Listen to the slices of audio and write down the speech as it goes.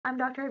I'm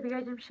Dr.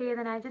 Abeerah,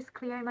 and I just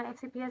cleared my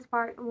Fcps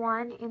Part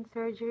 1 in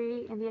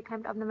surgery in the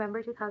attempt of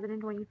November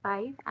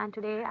 2025. And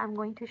today I'm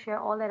going to share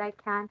all that I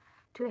can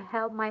to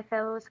help my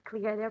fellows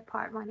clear their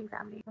Part 1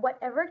 examination.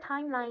 Whatever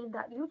timeline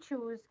that you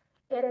choose,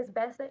 it is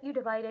best that you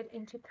divide it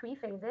into 3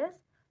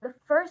 phases. The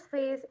first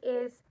phase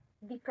is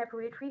the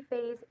preparatory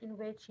phase in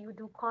which you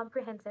do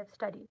comprehensive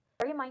study.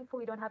 Very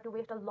mindful, you don't have to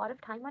waste a lot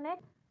of time on it.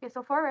 Okay,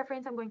 so for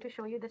reference, I'm going to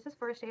show you this is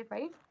first aid,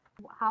 right?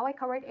 How I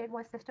covered it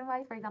was system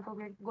wise. For example,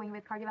 we're going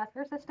with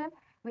cardiovascular system.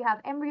 We have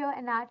embryo,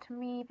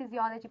 anatomy,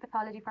 physiology,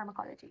 pathology,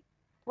 pharmacology.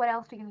 What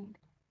else do you need?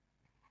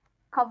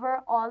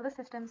 Cover all the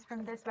systems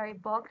from this very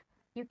book.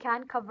 You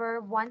can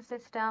cover one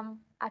system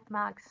at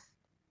max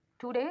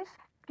 2 days,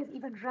 because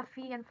even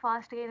Rafi and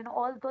Fast Aid and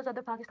all those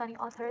other Pakistani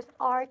authors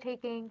are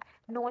taking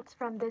notes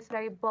from this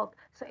very book.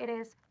 So it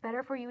is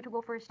better for you to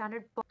go for a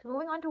standard book. So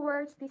moving on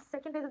towards the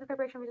second phase of the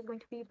preparation, which is going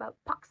to be about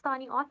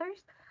Pakistani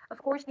authors.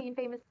 Of course, the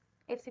infamous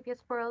Fcps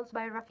Pearls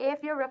by Rafi.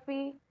 If your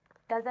Rafi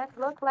doesn't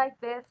look like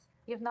this,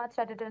 you've not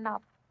studied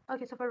enough.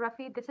 Okay, so for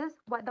Rafi, this is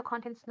what the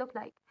contents look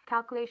like.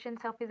 Calculation,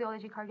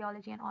 self-physiology,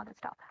 cardiology, and all that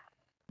stuff.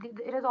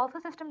 It is also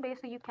system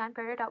based, so you can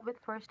pair it up with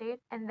first aid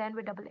and then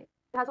with double A.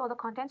 It has all the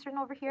contents written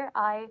over here.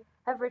 I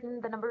have written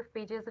the number of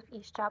pages of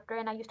each chapter,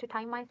 and I used to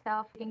time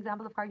myself. An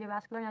example of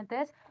cardiovascular, and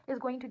this is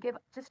going to give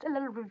just a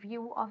little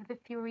review of the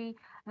theory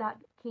that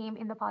came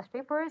in the past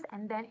papers,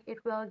 and then it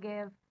will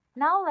give,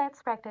 now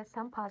let's practice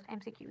some past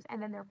MCQs,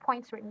 and then there are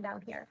points written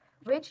down here,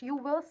 which you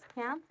will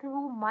scan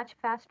through much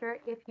faster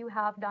if you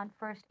have done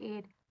first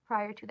aid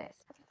prior to this.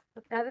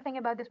 Another thing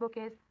about this book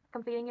is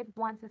completing it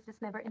once is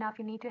just never enough.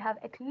 You need to have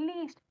at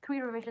least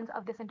 3 revisions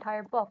of this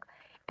entire book.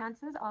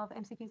 Chances of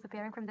MCQs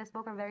appearing from this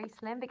book are very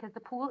slim because the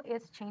pool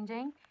is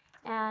changing,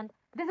 and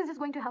this is just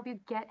going to help you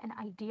get an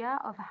idea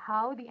of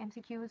how the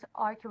MCQs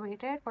are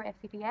curated for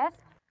FCPS,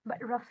 but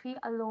Rafi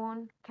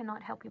alone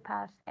cannot help you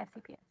pass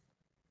FCPS.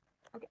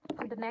 Okay,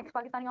 so the next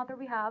Pakistani author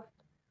we have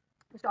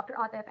is Dr.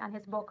 Atif and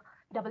his book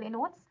AA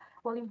Notes,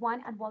 Volume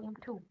 1 and Volume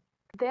 2.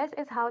 This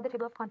is how the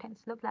table of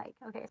contents look like.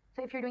 Okay,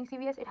 so if you're doing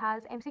CVS, it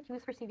has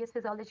MCQs for CVS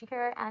physiology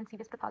here and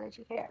CVS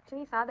pathology here. It's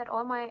really sad that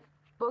all my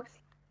books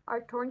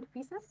are torn to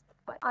pieces,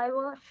 but I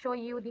will show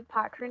you the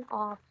pattern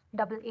of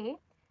AA.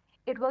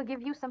 It will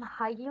give you some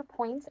high yield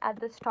points at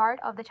the start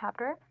of the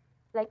chapter,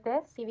 like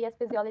this, CVS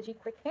physiology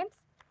quick hints,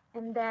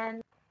 and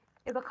then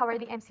it will cover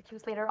the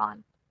MCQs later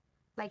on,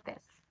 like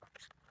this.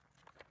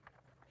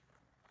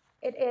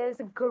 It is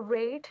a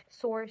great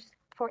source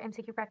for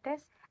MCQ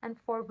practice and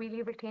for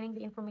really retaining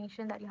the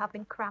information that you have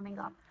been cramming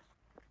up.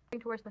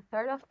 Going towards the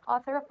third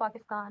author of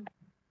Pakistan,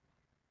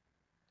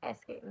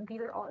 SK. These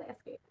are all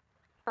SK.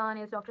 Pakistan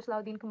is Dr.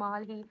 Salahuddin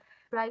Kamal. He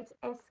writes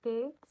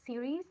SK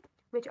series,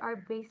 which are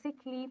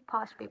basically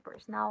past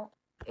papers. Now,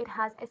 it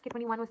has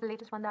SK21 was the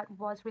latest one that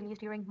was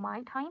released during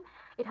my time.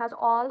 It has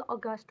all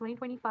August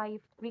 2025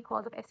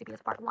 recalls of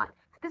FCPS Part 1.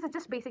 This is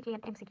just basically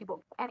an MCQ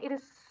book, and it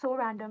is so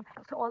random.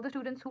 So all the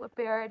students who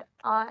appeared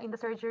in the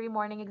surgery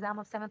morning exam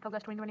of 7th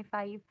August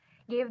 2025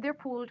 gave their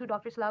pool to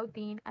Dr.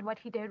 Salahuddin, and what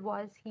he did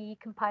was he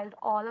compiled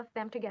all of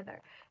them together.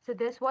 So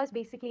this was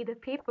basically the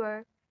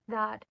paper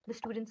that the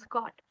students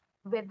got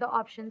with the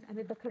options and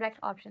with the correct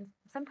options.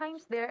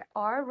 Sometimes there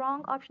are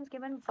wrong options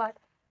given, but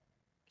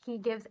he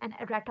gives an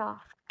errata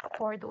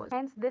for those.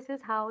 Hence, this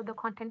is how the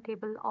content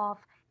table of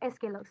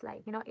SK looks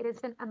like. You know, it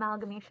is an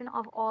amalgamation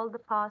of all the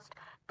past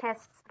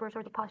tests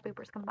or the past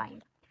papers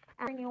combined.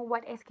 And I knew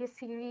what SK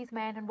series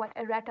meant and what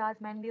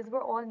erratas meant. These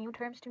were all new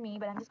terms to me,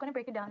 but I'm just going to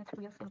break it down. It's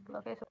real simple.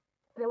 Okay, so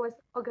there was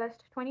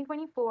August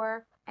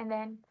 2024, and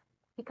then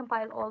he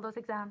compiled all those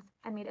exams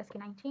and made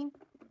SK19,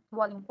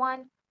 Volume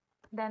 1.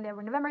 Then there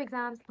were November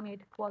exams. He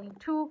made Volume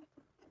 2,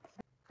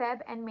 Feb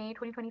and May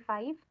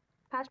 2025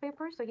 past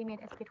papers. So he made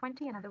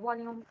SK20, another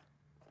volume,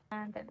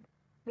 and then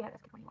we have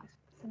SK21.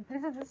 So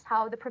this is just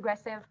how the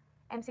progressive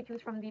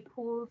MCQs from the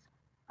pools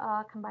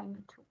combine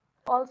the two.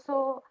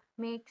 Also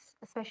makes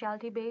a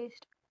specialty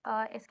based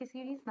SK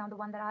series. Now the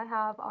one that I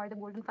have are the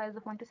golden files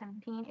of 1 to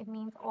 17. It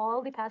means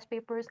all the past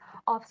papers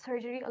of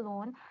surgery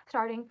alone,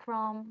 starting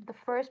from the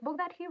first book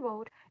that he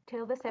wrote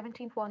till the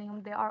 17th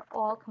volume, they are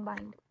all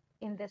combined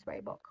in this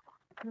very book.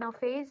 Now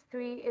phase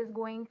 3 is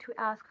going to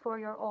ask for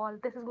your all.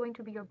 This is going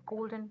to be your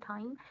golden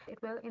time.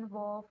 It will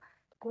involve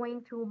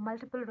going through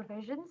multiple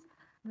revisions.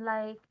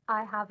 Like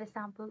I have a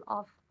sample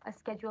of a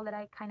schedule that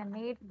I kind of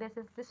made. This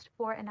is just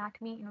for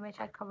anatomy, in which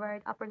I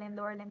covered upper limb,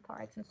 lower limb,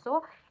 thorax, and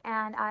so.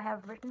 And I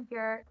have written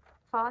here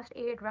Fast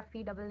Aid,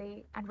 Rafi,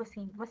 AA, and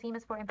Wasim. Wasim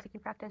is for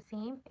MCQ practice.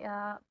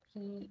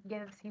 He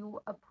gives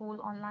you a pool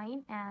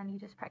online, and you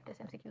just practice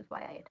MCQs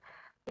via it.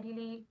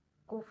 Ideally,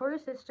 go for a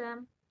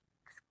system,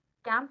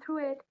 scan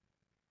through it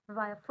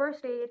via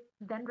first aid,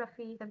 then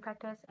Rafi, then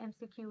practice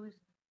MCQs.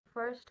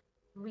 First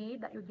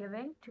read that you're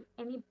giving to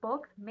any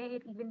book, may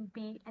it even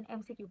be an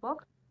MCQ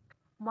book.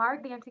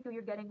 Mark the MCQ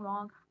you're getting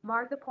wrong,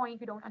 mark the point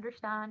you don't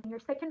understand. In your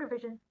second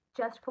revision,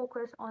 just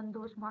focus on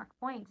those marked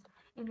points.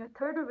 In your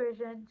third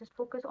revision, just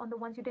focus on the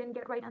ones you didn't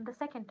get right on the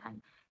second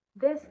time.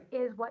 This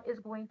is what is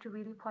going to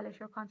really polish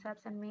your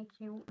concepts and make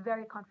you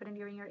very confident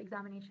during your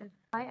examination.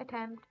 My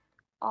attempt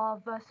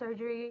of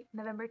surgery,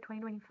 November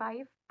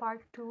 2025.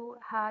 Part 2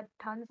 had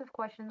tons of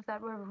questions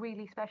that were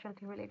really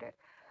specialty related.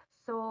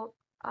 So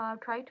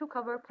try to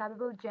cover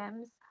probable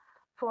gems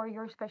for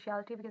your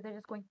specialty because they're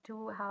just going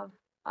to have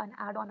an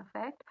add-on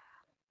effect.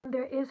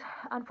 There is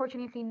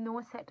unfortunately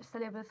no set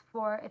syllabus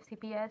for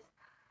FCPS.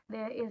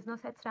 There is no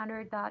set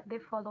standard that they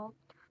follow.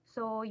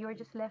 So you're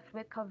just left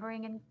with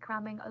covering and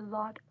cramming a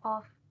lot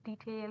of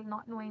detail,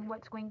 not knowing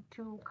what's going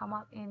to come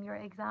up in your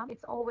exam.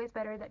 It's always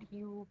better that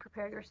you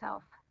prepare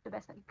yourself the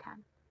best that you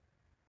can.